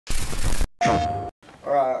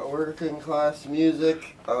Alright, working class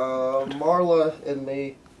music. Marla and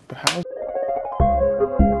me. How?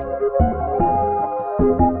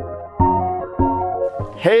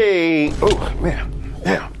 Hey! Oh, man.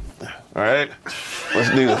 Yeah. All right. Let's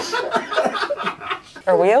do this.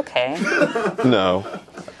 Are we okay? No.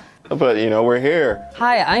 But, you know, we're here.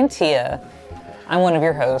 Hi, I'm Tia. I'm one of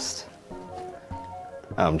your hosts.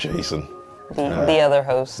 I'm Jason. The other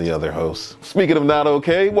host. The other host. Speaking of not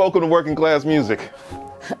okay, welcome to Working Class Music.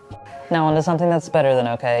 Now onto something that's better than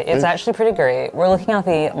okay. It's actually pretty great. We're looking at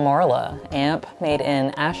the Marla amp made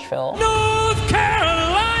in Asheville, North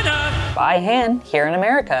Carolina, by hand here in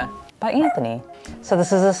America by Anthony. So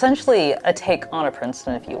this is essentially a take on a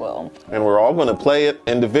Princeton, if you will. And we're all going to play it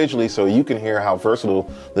individually so you can hear how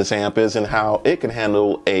versatile this amp is and how it can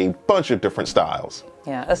handle a bunch of different styles.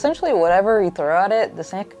 Yeah, essentially whatever you throw at it,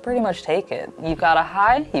 this amp can pretty much take it. You've got a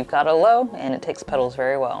high, you've got a low, and it takes pedals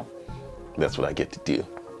very well. That's what I get to do.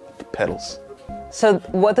 The pedals. So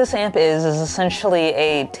what this amp is essentially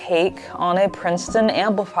a take on a Princeton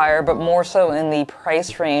amplifier, but more so in the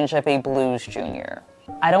price range of a Blues Junior.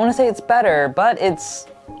 I don't want to say it's better, but it's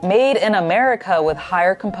made in America with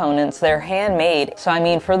higher components. They're handmade. So I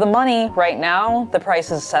mean, for the money right now, the price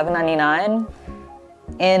is $7.99.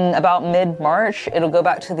 In about mid-March, it'll go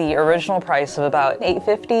back to the original price of about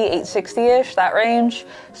 $850, $860-ish, that range.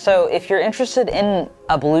 So if you're interested in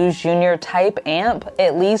a Blues Junior type amp,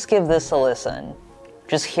 at least give this a listen.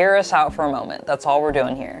 Just hear us out for a moment. That's all we're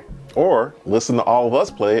doing here. Or listen to all of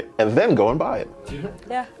us play it and then go and buy it.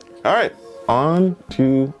 Yeah. All right, on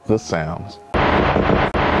to the sounds.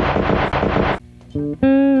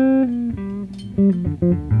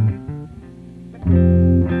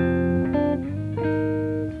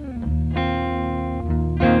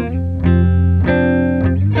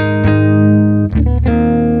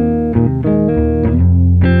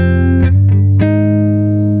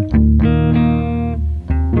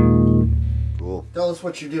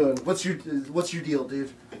 What you're doing? What's your deal,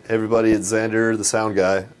 dude? Hey everybody, it's Xander, the sound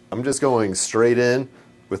guy. I'm just going straight in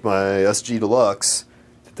with my SG Deluxe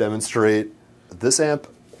to demonstrate this amp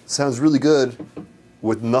sounds really good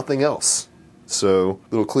with nothing else. So,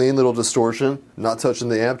 little clean, little distortion, not touching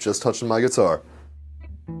the amp, just touching my guitar.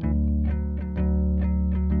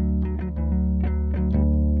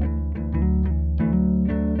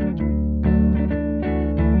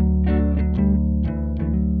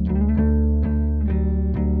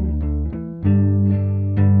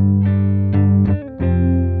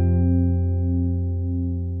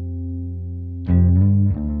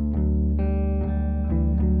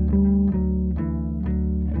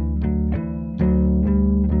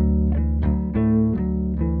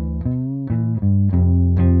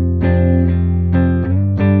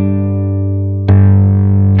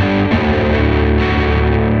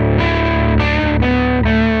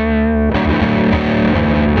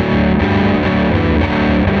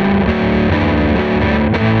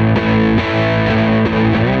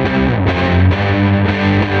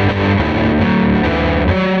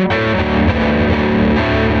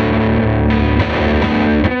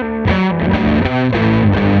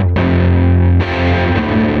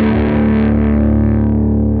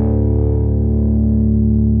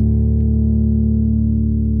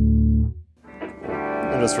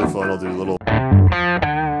 Just for fun, I'll do a little.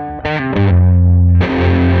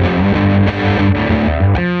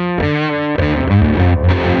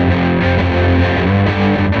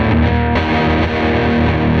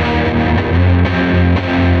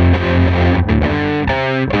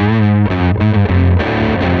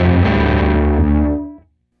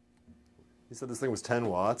 You said this thing was 10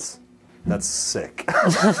 watts? That's sick.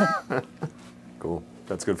 Cool.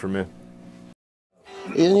 That's good for me.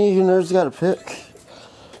 Any of you nerds got a pick?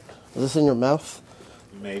 Is this in your mouth?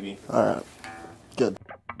 Maybe. Alright. Good.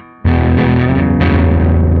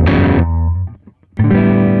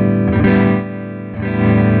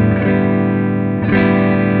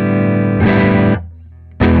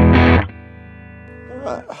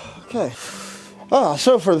 Alright, okay.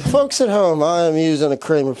 So for the folks at home, I am using a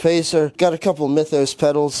Kramer Pacer. Got a couple Mythos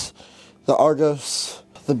pedals, the Argos,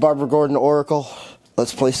 the Barbara Gordon Oracle.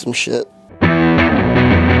 Let's play some shit.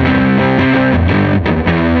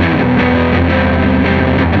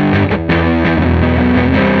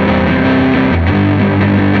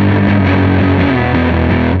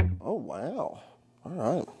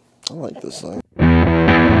 Alright, I like this thing.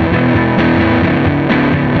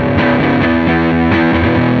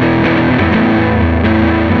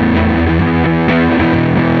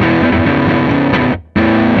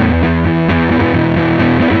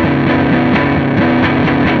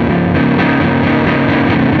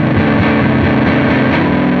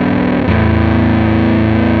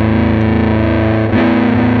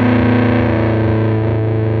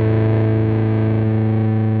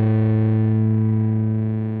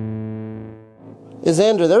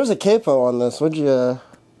 Xander, there was a capo on this. What'd you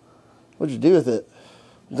do with it?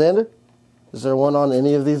 Xander? Is there one on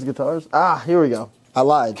any of these guitars? Ah, here we go. I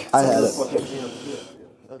lied. I had it.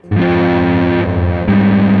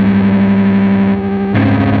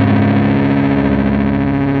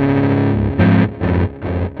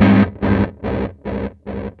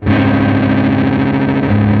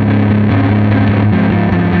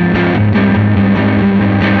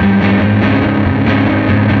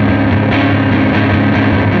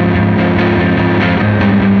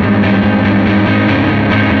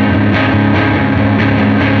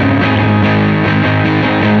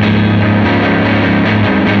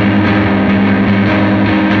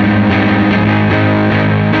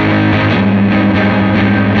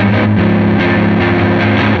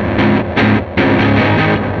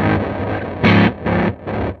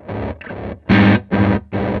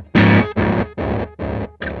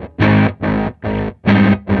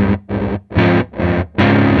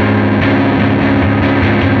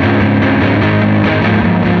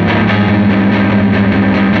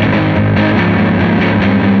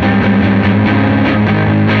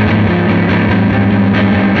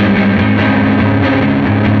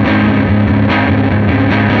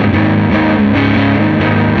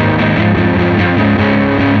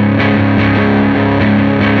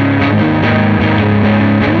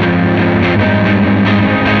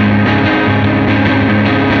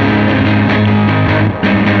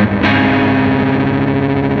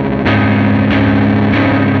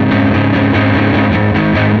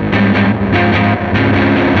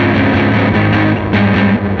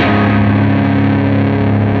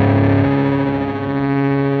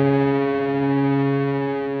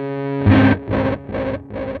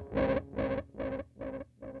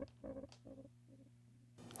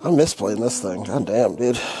 I miss playing this thing. God damn,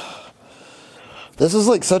 dude. This is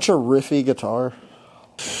like such a riffy guitar.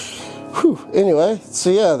 Whew. Anyway, so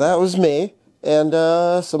yeah, that was me. And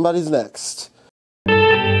somebody's next.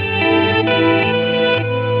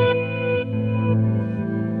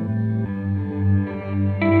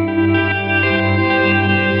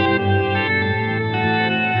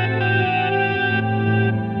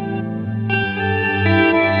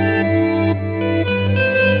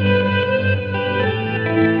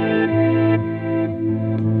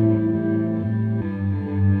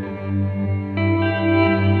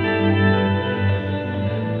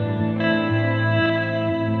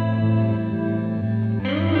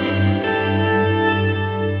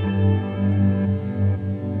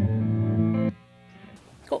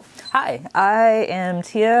 Hi, I am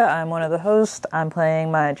Tia. I'm one of the hosts. I'm playing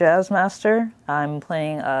my Jazz Master. I'm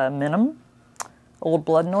playing a Minim, Old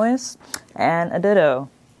Blood Noise, and a Ditto.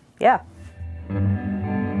 Yeah.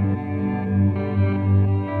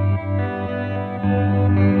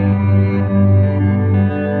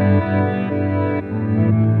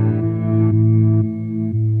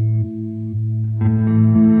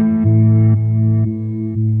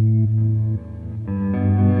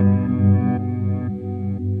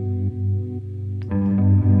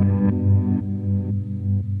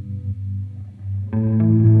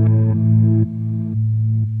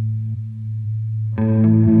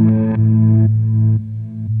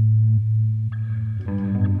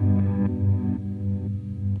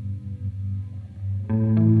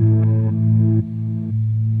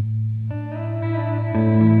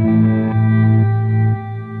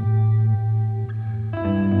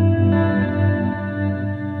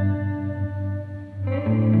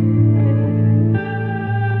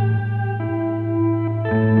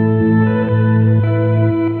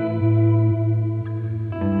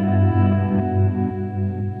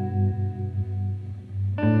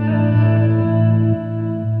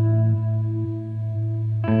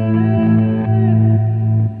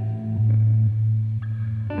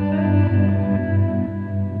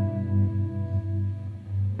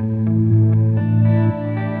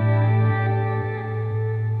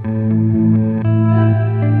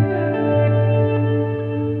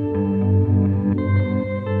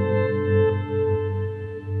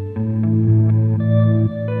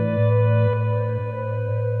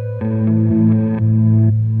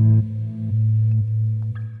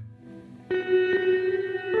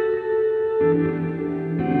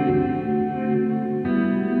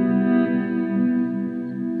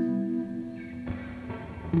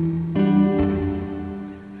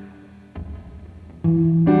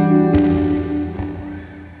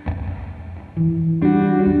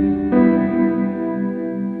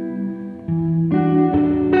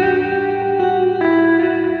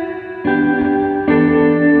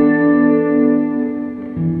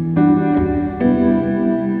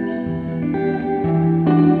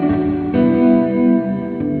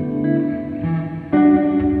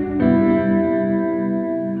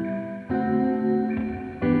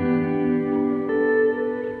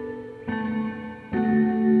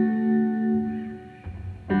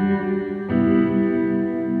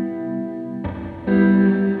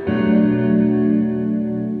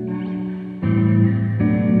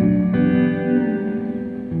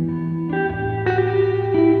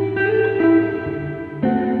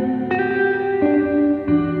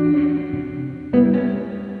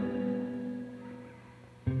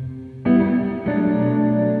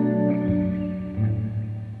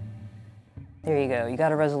 you go. You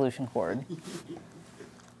got a resolution chord.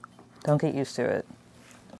 Don't get used to it.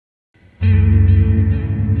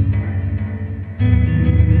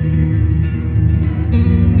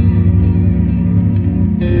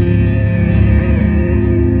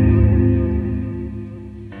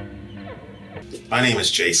 My name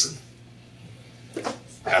is Jason.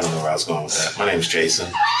 I don't know where I was going with that. My name is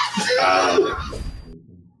Jason.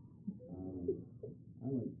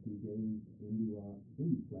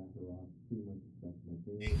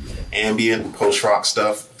 Ambient, post-rock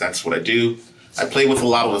stuff, that's what I do. I play with a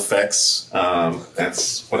lot of effects.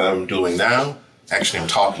 That's what I'm doing now. Actually, I'm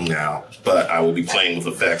talking now, but I will be playing with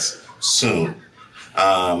effects soon.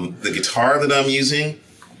 The guitar that I'm using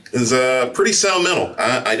is pretty sentimental.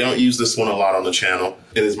 I don't use this one a lot on the channel.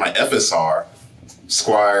 It is my FSR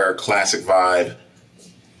Squire Classic Vibe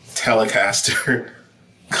Telecaster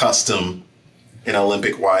Custom in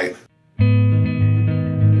Olympic White.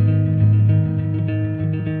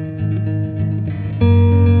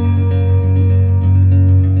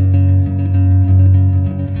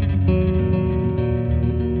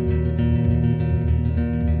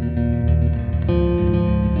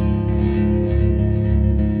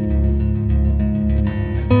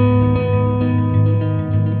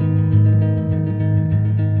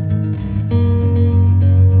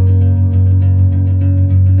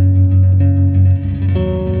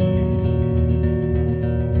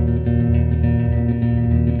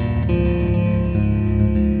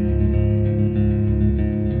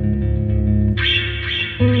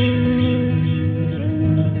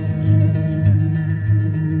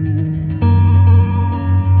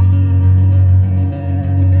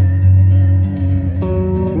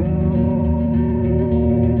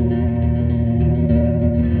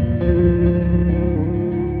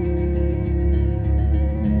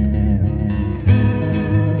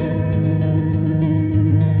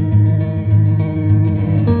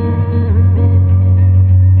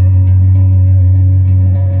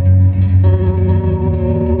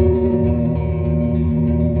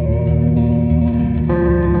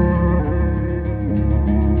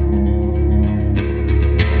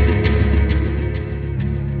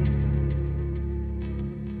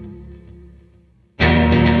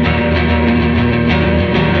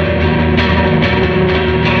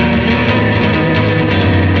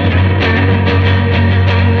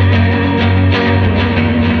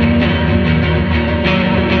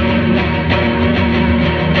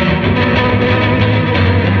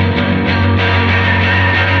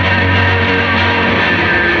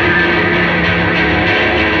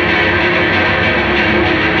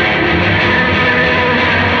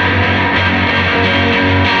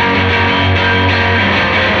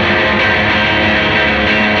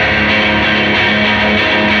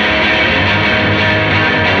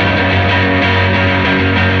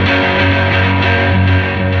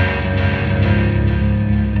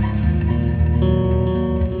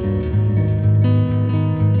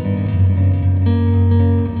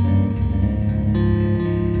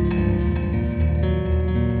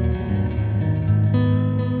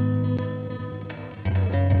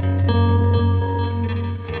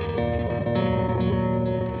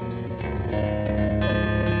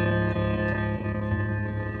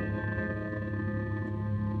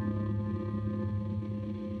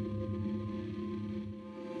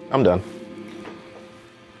 I'm done.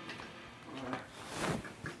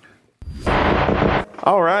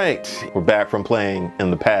 All right, we're back from playing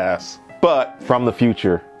in the past, but from the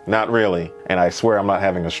future, not really. And I swear I'm not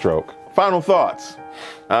having a stroke. Final thoughts.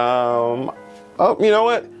 Oh, you know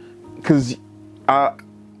what? Because I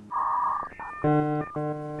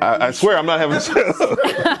swear I'm not having a stroke.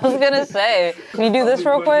 I was gonna say, can you do this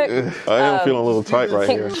real quick? I am feeling a little tight right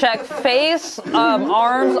here. Check face,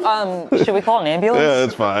 arms, should we call an ambulance? Yeah,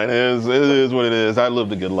 it's fine. It is what it is. I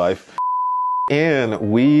lived a good life. And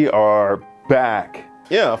we are back.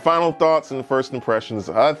 Yeah, final thoughts and first impressions.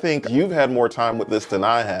 I think you've had more time with this than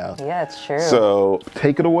I have. Yeah, it's true. So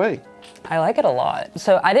take it away. I like it a lot.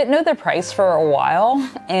 So I didn't know the price for a while,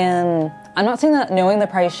 and I'm not saying that knowing the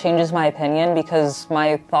price changes my opinion, because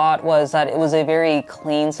my thought was that it was a very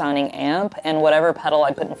clean sounding amp, and whatever pedal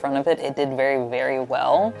I put in front of it, it did very, very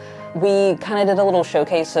well. We kind of did a little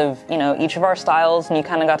showcase of, you know, each of our styles, and you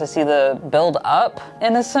kind of got to see the build up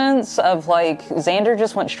in a sense of like, Xander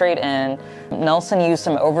just went straight in, Nelson used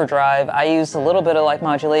some overdrive, I used a little bit of like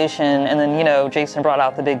modulation, and then, you know, Jason brought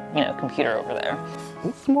out the big, you know, computer over there.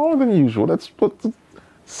 It's smaller than usual. That's what,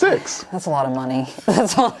 6. That's a lot of money.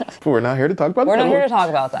 That's a lot. We're not here to talk about that. We're not here to talk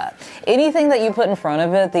about that. Anything that you put in front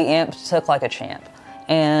of it, the amp took like a champ.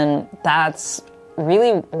 And that's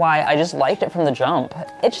really why I just liked it from the jump.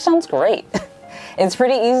 It just sounds great. It's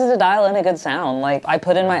pretty easy to dial in a good sound. Like, I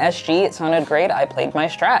put in my SG, it sounded great. I played my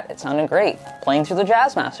Strat, it sounded great. Playing through the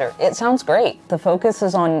Jazzmaster, it sounds great. The focus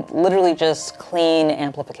is on literally just clean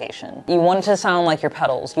amplification. You want it to sound like your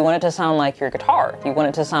pedals. You want it to sound like your guitar. You want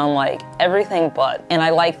it to sound like everything but. And I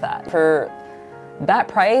like that. For that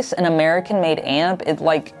price, an American-made amp,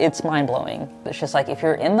 it's mind-blowing. It's just like, if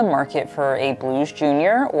you're in the market for a Blues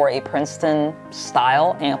Junior or a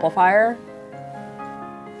Princeton-style amplifier,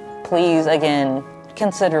 please, again,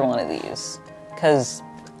 consider one of these, because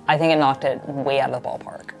I think it knocked it way out of the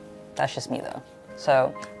ballpark. That's just me, though.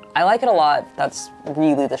 So, I like it a lot. That's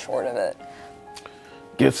really the short of it.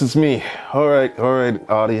 Guess it's me. All right,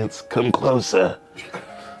 audience, come closer.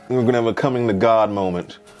 We're gonna have a coming to God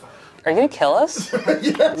moment. Are you gonna kill us?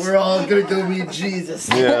 Yes. We're all gonna go meet Jesus.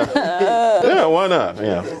 Yeah. Yeah, why not?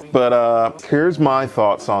 Yeah. But here's my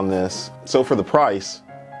thoughts on this. So for the price,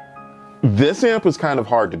 this amp is kind of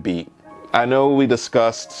hard to beat. I know we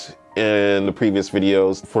discussed in the previous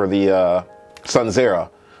videos for the Sunzera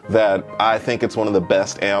that I think it's one of the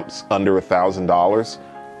best amps under $1,000.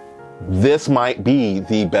 This might be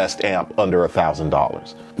the best amp under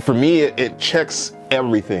 $1,000. For me, it checks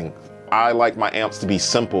everything. I like my amps to be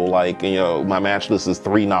simple, like, you know, my matchless is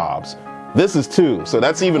 3 knobs. This is 2, so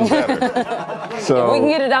that's even better. So if we can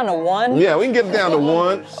get it down to 1. Yeah, we can get it down to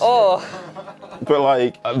 1. Oh. But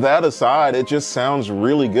like, that aside, it just sounds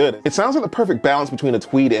really good. It sounds like the perfect balance between a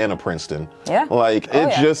Tweed and a Princeton. Yeah. Like,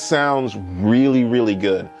 it just sounds really, really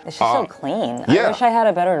good. It's just so clean. Yeah. I wish I had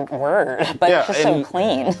a better word, but it's just so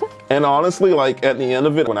clean. And honestly, like, at the end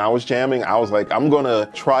of it, when I was jamming, I was like, I'm gonna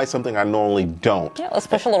try something I normally don't. Yeah, let's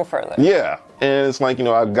push a little further. Yeah. And it's like, you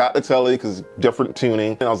know, I got the telly because different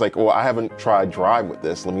tuning. And I was like, well, I haven't tried drive with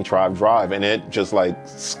this. Let me try drive. And it just like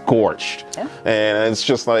scorched. Yeah. And it's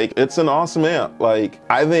just like, it's an awesome amp. Like,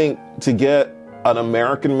 I think to get an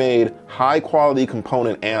American-made, high-quality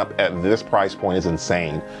component amp at this price point is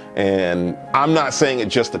insane. And I'm not saying it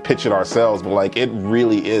just to pitch it ourselves, but like, it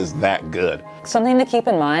really is that good. Something to keep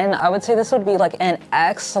in mind, I would say this would be like an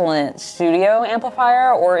excellent studio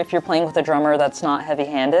amplifier, or if you're playing with a drummer that's not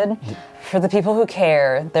heavy-handed. For the people who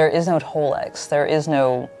care, there is no Tolex, there is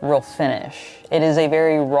no real finish. It is a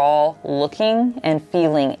very raw looking and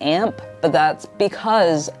feeling amp, but that's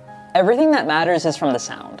because everything that matters is from the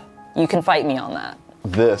sound. You can fight me on that.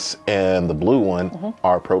 This and the blue one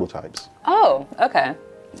are prototypes. Oh, okay.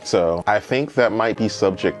 So I think that might be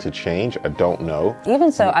subject to change. I don't know.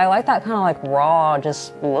 Even so, I like that kind of like raw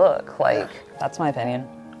just look. Like, that's my opinion.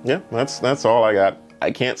 Yeah, that's all I got. I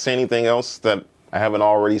can't say anything else that I haven't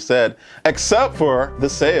already said, except for the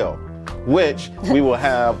sale, which we will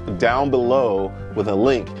have down below with a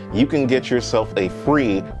link. You can get yourself a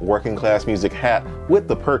free Working Class Music hat with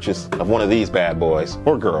the purchase of one of these bad boys,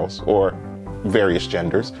 or girls, or various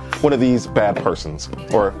genders, one of these bad persons,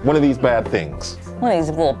 or one of these bad things. One of these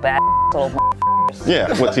little bad little.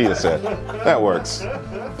 Yeah, what Tia said. That works.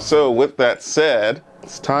 So with that said,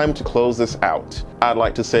 it's time to close this out. I'd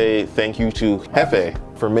like to say thank you to Jefe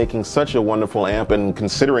for making such a wonderful amp and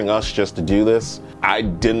considering us just to do this. I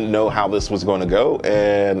didn't know how this was going to go,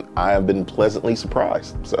 and I have been pleasantly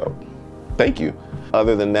surprised. So thank you.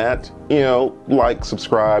 Other than that, you know, like,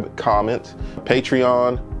 subscribe, comment,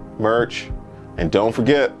 Patreon, merch, and don't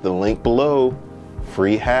forget the link below.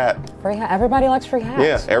 Free hat. Free hat. Everybody likes free hats.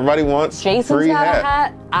 Yeah, everybody wants Jason's free got hat. a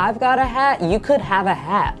hat. I've got a hat. You could have a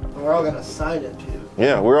hat. We're all gonna sign it too.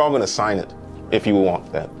 Yeah, we're all gonna sign it if you want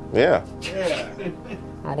that. Yeah. Yeah.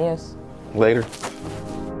 Adios. Later.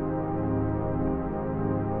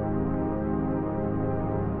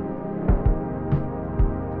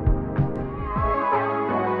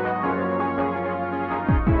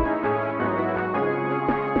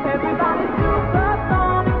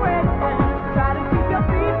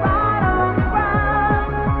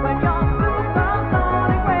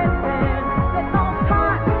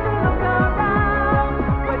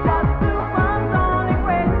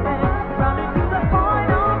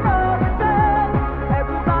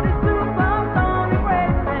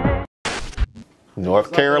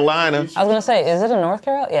 North Carolina. I was gonna say, is it in North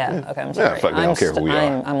Carolina? Yeah. Okay, I'm sorry. fuck it, I don't care who we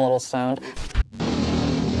are. I'm a little stoned.